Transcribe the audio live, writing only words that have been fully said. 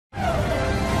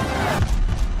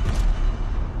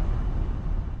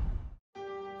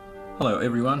Hello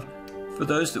everyone. For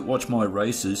those that watch my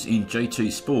races in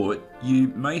GT Sport, you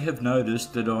may have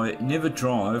noticed that I never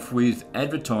drive with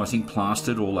advertising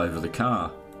plastered all over the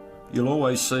car. You'll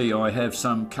always see I have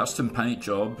some custom paint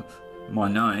job,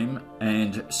 my name,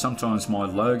 and sometimes my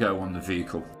logo on the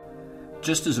vehicle.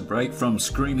 Just as a break from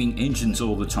screaming engines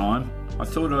all the time, I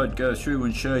thought I'd go through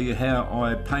and show you how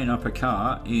I paint up a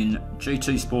car in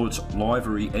GT Sport's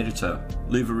livery editor.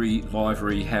 Livery,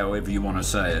 however you want to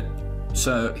say it.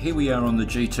 So here we are on the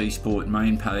GT Sport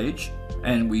main page,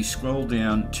 and we scroll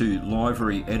down to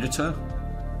livery editor,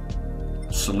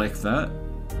 select that.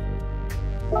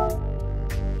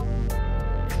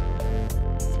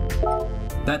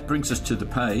 That brings us to the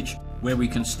page where we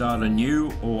can start a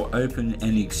new or open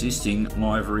an existing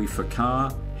livery for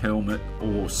car, helmet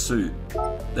or suit.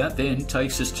 That then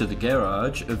takes us to the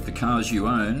garage of the cars you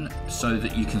own so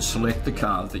that you can select the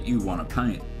car that you want to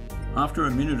paint. After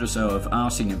a minute or so of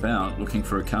arsing about looking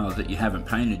for a car that you haven't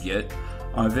painted yet,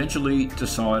 I eventually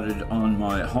decided on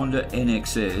my Honda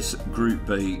NXS Group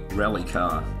B rally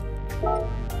car.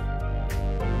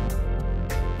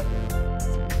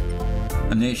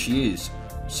 And there she is.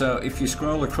 So if you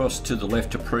scroll across to the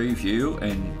left to preview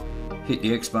and hit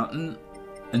the X button,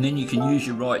 and then you can use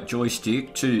your right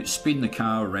joystick to spin the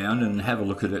car around and have a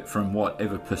look at it from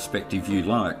whatever perspective you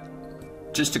like.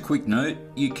 Just a quick note,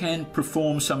 you can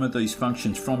perform some of these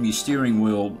functions from your steering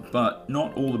wheel, but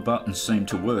not all the buttons seem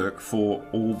to work for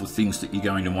all the things that you're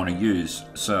going to want to use.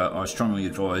 So I strongly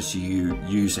advise you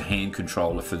use a hand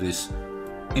controller for this.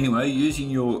 Anyway, using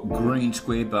your green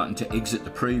square button to exit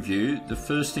the preview, the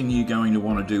first thing you're going to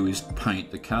want to do is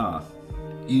paint the car.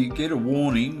 You get a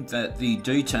warning that the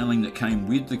detailing that came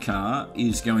with the car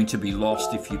is going to be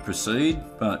lost if you proceed,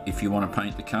 but if you want to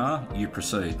paint the car, you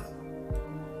proceed.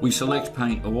 We select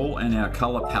paint all and our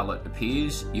colour palette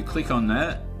appears. You click on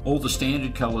that, all the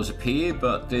standard colours appear,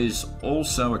 but there's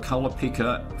also a colour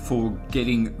picker for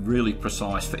getting really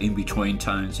precise for in-between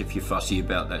tones if you're fussy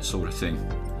about that sort of thing.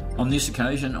 On this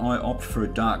occasion I opt for a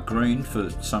dark green for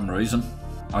some reason.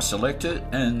 I select it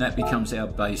and that becomes our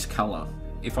base colour.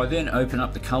 If I then open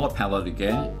up the colour palette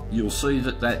again, you'll see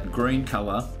that that green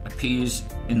colour appears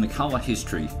in the colour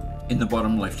history in the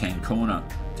bottom left hand corner.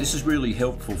 This is really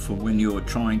helpful for when you're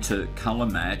trying to colour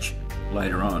match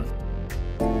later on.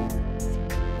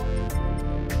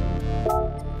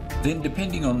 Then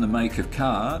depending on the make of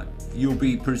car, you'll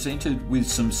be presented with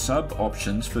some sub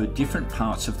options for different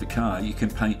parts of the car. You can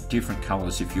paint different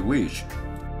colours if you wish.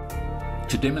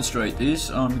 To demonstrate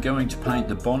this, I'm going to paint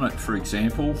the bonnet, for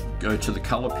example. Go to the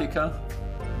colour picker,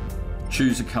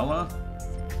 choose a colour.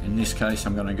 In this case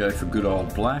I'm going to go for good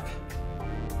old black.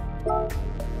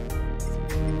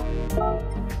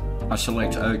 I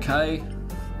select OK.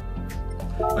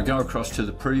 I go across to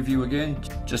the preview again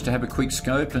just to have a quick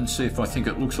scope and see if I think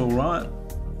it looks alright.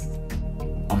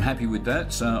 I'm happy with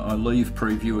that, so I leave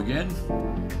preview again.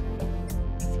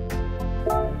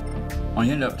 I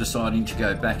end up deciding to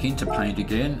go back into paint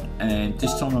again, and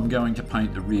this time I'm going to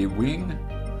paint the rear wing.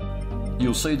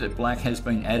 You'll see that black has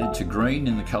been added to green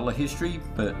in the colour history,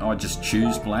 but I just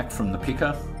choose black from the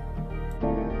picker.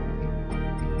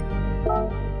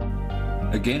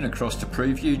 Again across to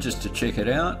preview just to check it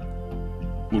out.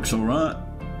 Looks alright.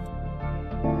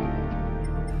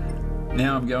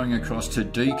 Now I'm going across to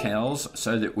decals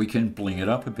so that we can bling it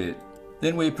up a bit.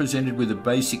 Then we're presented with a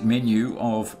basic menu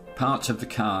of parts of the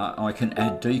car I can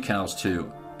add decals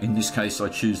to. In this case I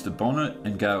choose the bonnet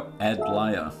and go add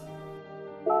layer.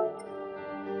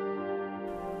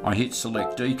 I hit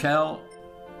select decal.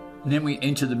 And then we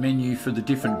enter the menu for the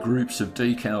different groups of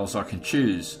decals I can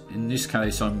choose. In this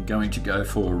case I'm going to go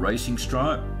for a racing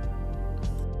stripe.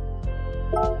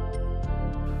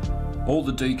 All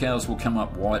the decals will come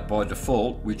up white by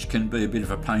default, which can be a bit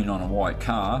of a pain on a white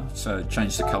car, so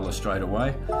change the colour straight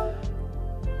away.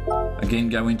 Again,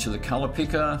 go into the colour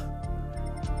picker.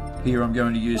 Here I'm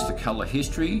going to use the colour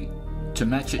history to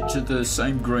match it to the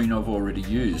same green I've already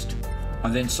used. I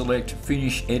then select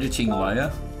finish editing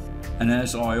layer. And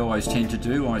as I always tend to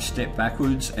do, I step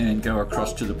backwards and go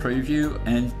across to the preview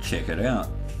and check it out.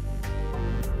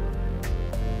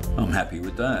 I'm happy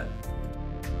with that.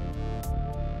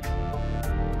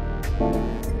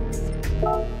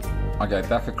 I go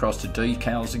back across to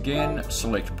decals again,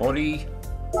 select body,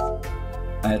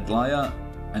 add layer,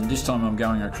 and this time I'm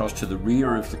going across to the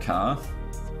rear of the car,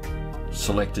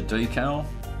 select a decal.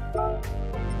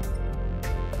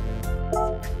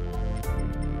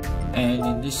 And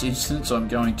in this instance I'm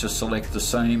going to select the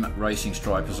same racing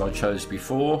stripe as I chose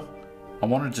before I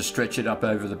wanted to stretch it up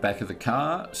over the back of the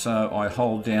car, so I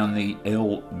hold down the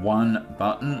L1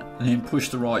 button and then push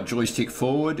the right joystick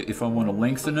forward if I want to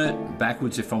lengthen it,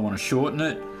 backwards if I want to shorten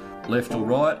it, left or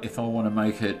right if I want to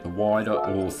make it wider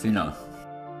or thinner.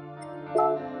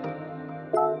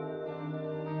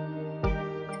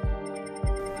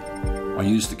 I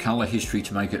use the colour history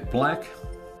to make it black.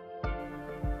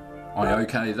 I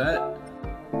OK that,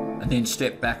 and then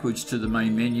step backwards to the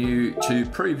main menu to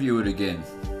preview it again.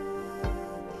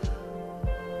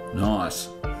 Nice.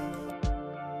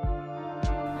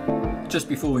 Just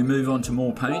before we move on to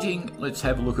more painting, let's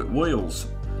have a look at wheels.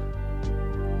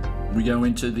 We go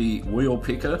into the wheel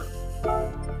picker.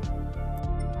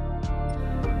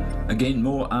 Again,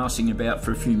 more arsing about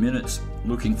for a few minutes,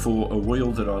 looking for a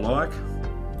wheel that I like.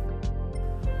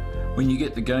 When you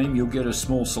get the game, you'll get a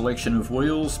small selection of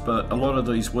wheels, but a lot of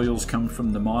these wheels come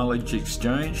from the mileage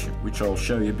exchange, which I'll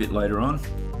show you a bit later on.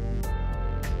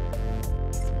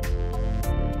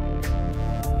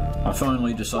 I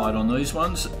finally decide on these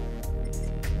ones.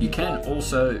 You can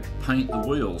also paint the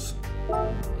wheels.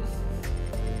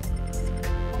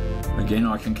 Again,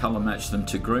 I can colour match them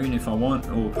to green if I want,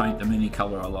 or paint them any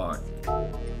colour I like.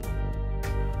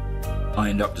 I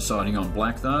end up deciding on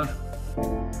black though.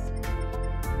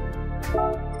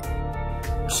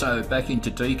 So back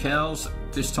into decals,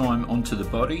 this time onto the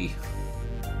body,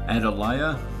 add a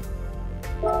layer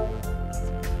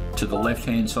to the left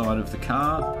hand side of the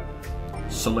car,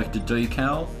 select a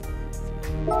decal,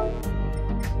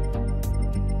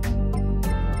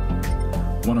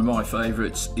 one of my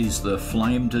favourites is the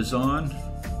flame design.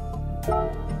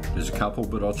 There's a couple,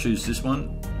 but I'll choose this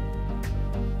one.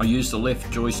 I use the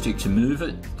left joystick to move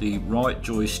it, the right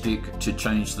joystick to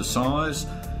change the size.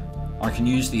 I can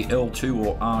use the L2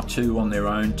 or R2 on their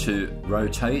own to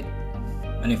rotate,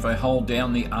 and if I hold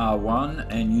down the R1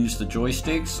 and use the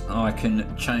joysticks, I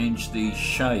can change the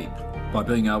shape by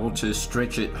being able to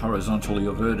stretch it horizontally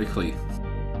or vertically.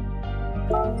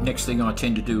 Next thing I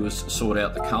tend to do is sort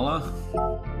out the colour.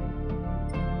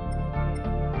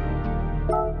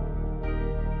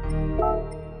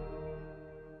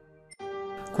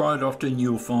 Quite often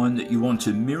you'll find that you want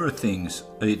to mirror things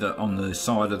either on the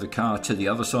side of the car to the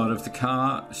other side of the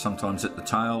car, sometimes at the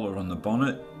tail or on the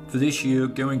bonnet. For this you're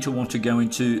going to want to go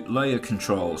into layer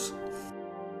controls.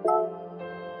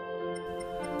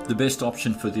 The best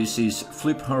option for this is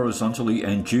flip horizontally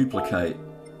and duplicate.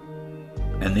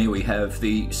 And there we have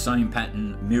the same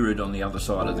pattern mirrored on the other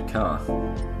side of the car.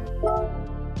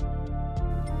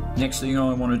 Next thing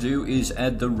I want to do is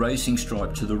add the racing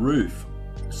stripe to the roof.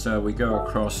 So we go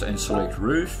across and select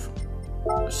roof,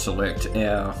 select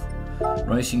our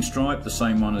racing stripe, the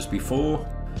same one as before.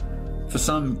 For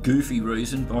some goofy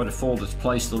reason, by default it's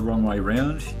placed the wrong way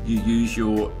round. You use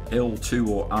your L2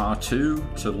 or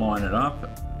R2 to line it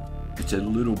up. It's a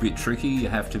little bit tricky, you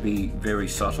have to be very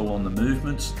subtle on the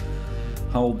movements.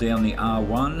 Hold down the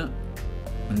R1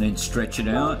 and then stretch it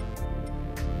out.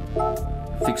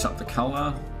 Fix up the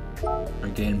colour,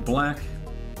 again black.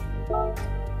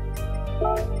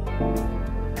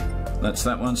 That's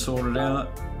that one sorted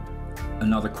out.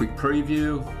 Another quick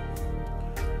preview.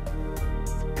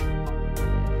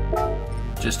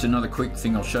 Just another quick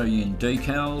thing I'll show you in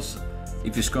decals.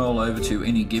 If you scroll over to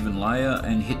any given layer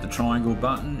and hit the triangle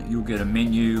button, you'll get a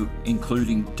menu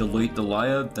including delete the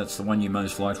layer. That's the one you're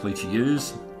most likely to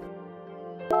use.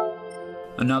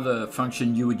 Another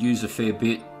function you would use a fair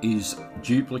bit is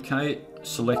duplicate.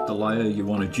 Select the layer you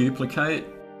want to duplicate.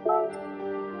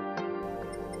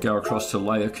 Go across to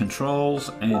layer controls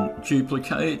and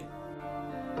duplicate.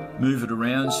 Move it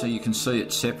around so you can see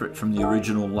it separate from the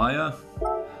original layer.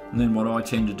 And then what I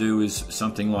tend to do is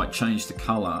something like change the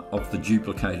colour of the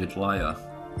duplicated layer.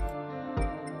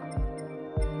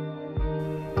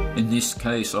 In this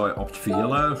case I opt for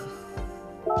yellow.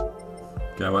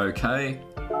 Go OK.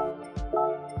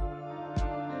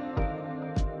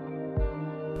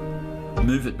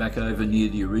 Move it back over near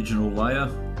the original layer.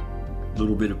 A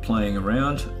little bit of playing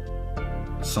around,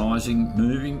 sizing,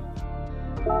 moving.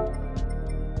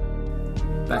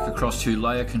 Back across to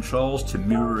layer controls to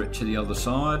mirror it to the other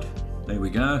side. There we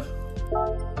go.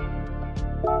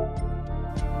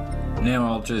 Now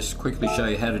I'll just quickly show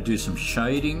you how to do some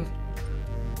shading.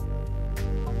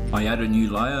 I add a new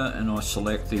layer and I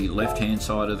select the left hand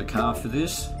side of the car for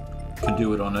this. Can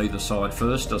do it on either side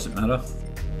first, doesn't matter.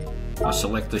 I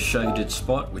select the shaded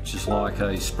spot, which is like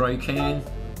a spray can.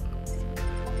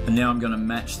 And now I'm going to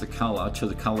match the colour to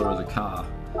the colour of the car.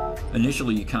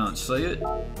 Initially you can't see it,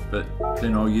 but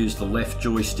then I'll use the left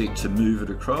joystick to move it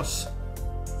across.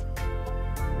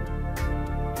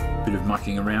 Bit of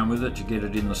mucking around with it to get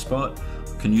it in the spot.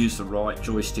 can use the right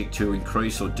joystick to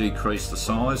increase or decrease the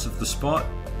size of the spot.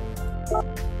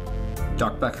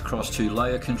 Duck back across to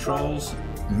layer controls,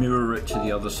 mirror it to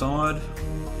the other side.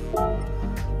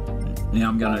 Now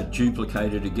I'm going to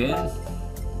duplicate it again.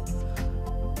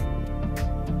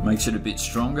 Makes it a bit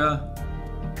stronger,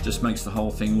 just makes the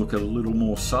whole thing look a little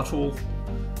more subtle.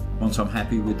 Once I'm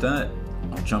happy with that,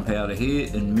 I'll jump out of here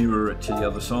and mirror it to the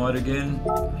other side again.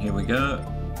 Here we go.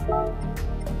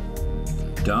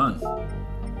 Done.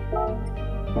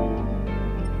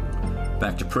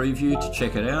 Back to preview to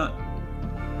check it out.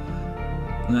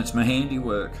 And that's my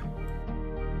handiwork.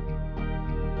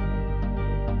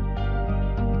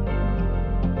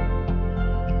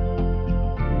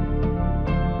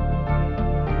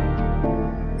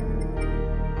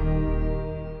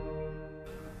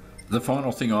 The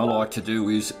final thing I like to do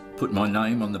is put my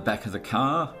name on the back of the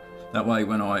car. That way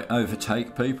when I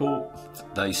overtake people,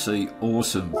 they see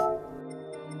Orsum.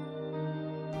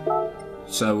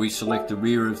 So we select the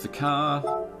rear of the car.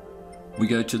 We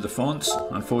go to the fonts.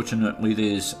 Unfortunately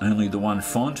there's only the one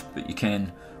font, but you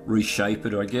can reshape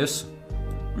it, I guess.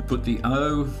 We put the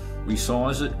O, we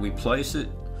size it, we place it.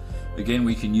 Again,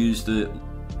 we can use the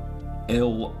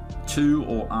L2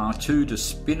 or R2 to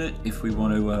spin it if we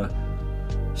want to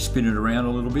spin it around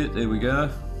a little bit. There we go.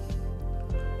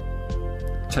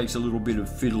 Takes a little bit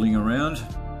of fiddling around.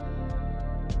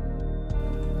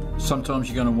 Sometimes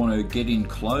you're going to want to get in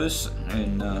close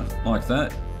and like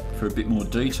that for a bit more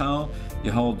detail.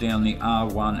 You hold down the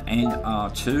R1 and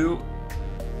R2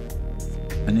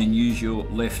 and then use your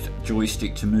left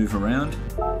joystick to move around.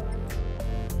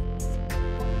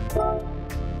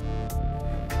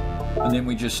 And then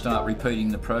we just start repeating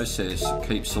the process.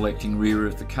 Keep selecting rear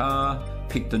of the car,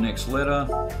 pick the next letter,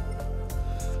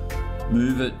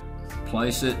 move it,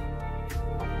 place it,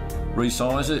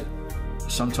 resize it.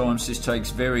 Sometimes this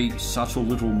takes very subtle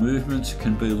little movements. It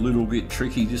can be a little bit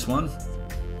tricky, this one.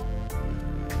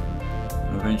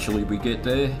 Eventually we get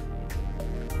there.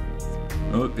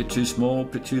 Oh, a bit too small, a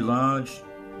bit too large,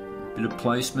 bit of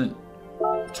placement,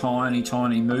 tiny,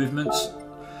 tiny movements.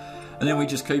 And then we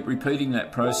just keep repeating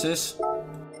that process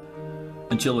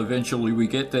until eventually we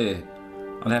get there.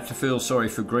 I'd have to feel sorry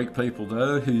for Greek people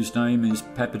though, whose name is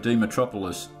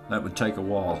Papadimotropoulos. That would take a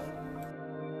while.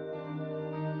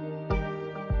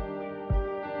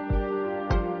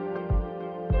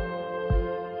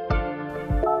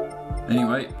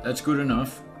 Anyway, that's good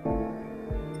enough.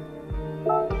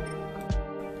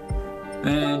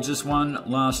 And just one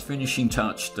last finishing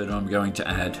touch that I'm going to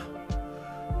add.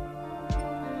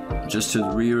 Just to the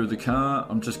rear of the car,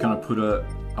 I'm just going to put a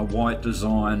white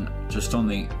design just on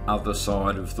the other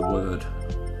side of the word.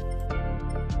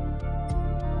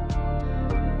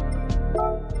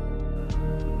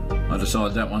 I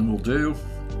decide that one will do.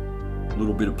 A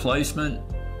little bit of placement.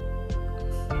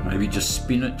 Maybe just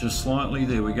spin it just slightly.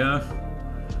 There we go.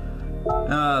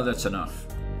 That's enough.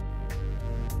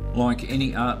 Like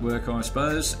any artwork, I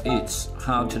suppose, it's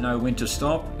hard to know when to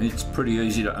stop. It's pretty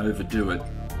easy to overdo it.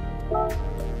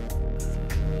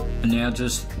 And now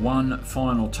just one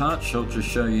final touch. I'll just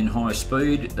show you in high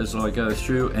speed as I go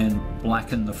through and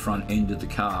blacken the front end of the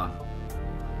car.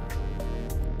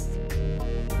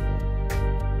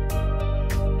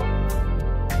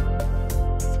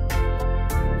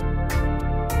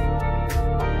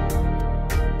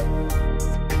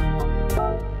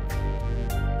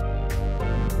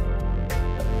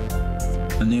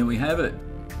 And there we have it.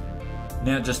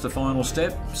 Now just the final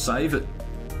step, save it.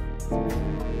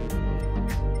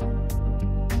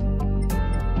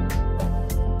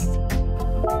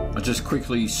 I just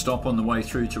quickly stop on the way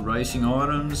through to racing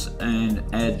items and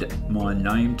add my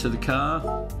name to the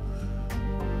car.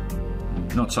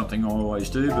 Not something I always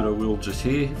do, but I will just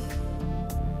here.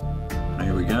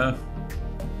 There we go.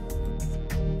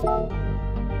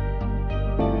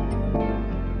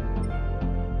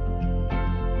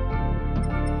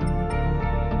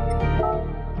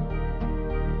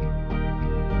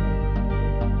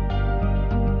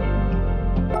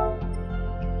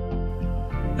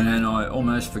 And I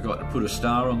almost forgot to put a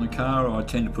star on the car. I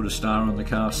tend to put a star on the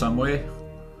car somewhere.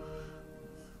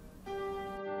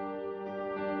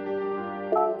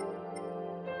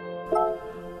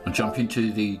 I jump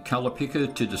into the colour picker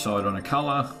to decide on a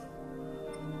colour.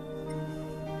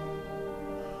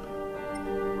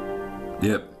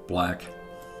 Yep, black.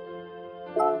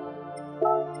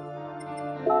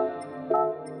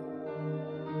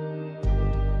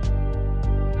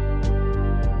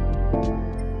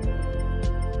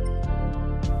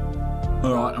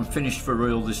 Alright, I'm finished for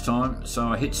real this time, so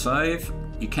I hit save.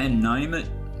 You can name it,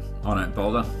 I don't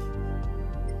bother.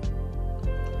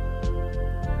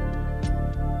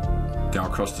 Go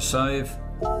across to save,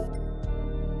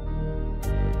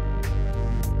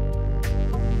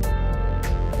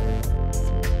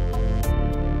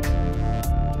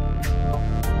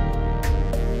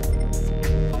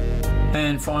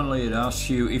 And finally, it asks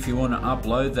you if you want to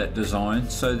upload that design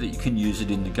so that you can use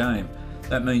it in the game.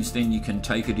 That means then you can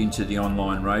take it into the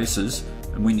online races,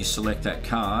 and when you select that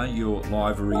car, your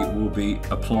livery will be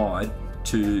applied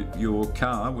to your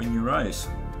car when you race.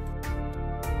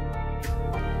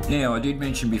 Now, I did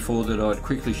mention before that I'd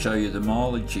quickly show you the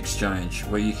mileage exchange,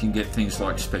 where you can get things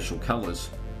like special colours.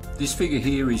 This figure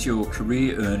here is your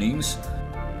career earnings,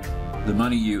 the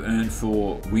money you earn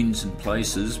for wins and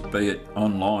places, be it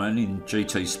online in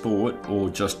GT Sport or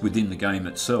just within the game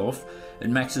itself. It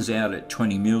maxes out at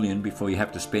 20 million before you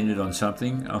have to spend it on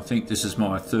something. I think this is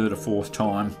my third or fourth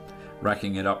time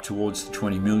racking it up towards the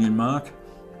 20 million mark.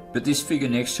 But this figure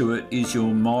next to it is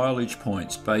your mileage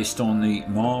points based on the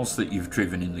miles that you've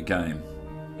driven in the game.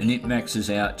 And it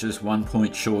maxes out just 1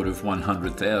 point short of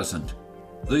 100,000.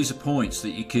 These are points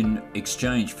that you can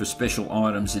exchange for special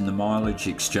items in the mileage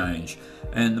exchange,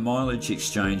 and the mileage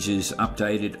exchange is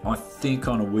updated I think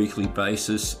on a weekly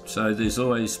basis, so there's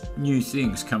always new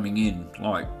things coming in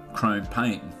like chrome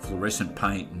paint and fluorescent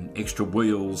paint and extra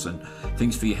wheels and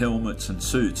things for your helmets and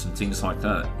suits and things like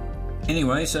that.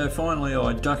 Anyway, so finally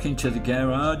I duck into the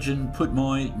garage and put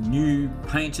my new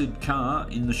painted car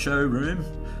in the showroom,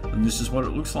 and this is what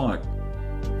it looks like.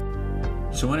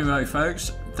 So anyway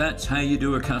folks, that's how you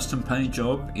do a custom paint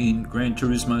job in Gran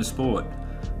Turismo Sport.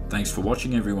 Thanks for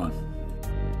watching everyone.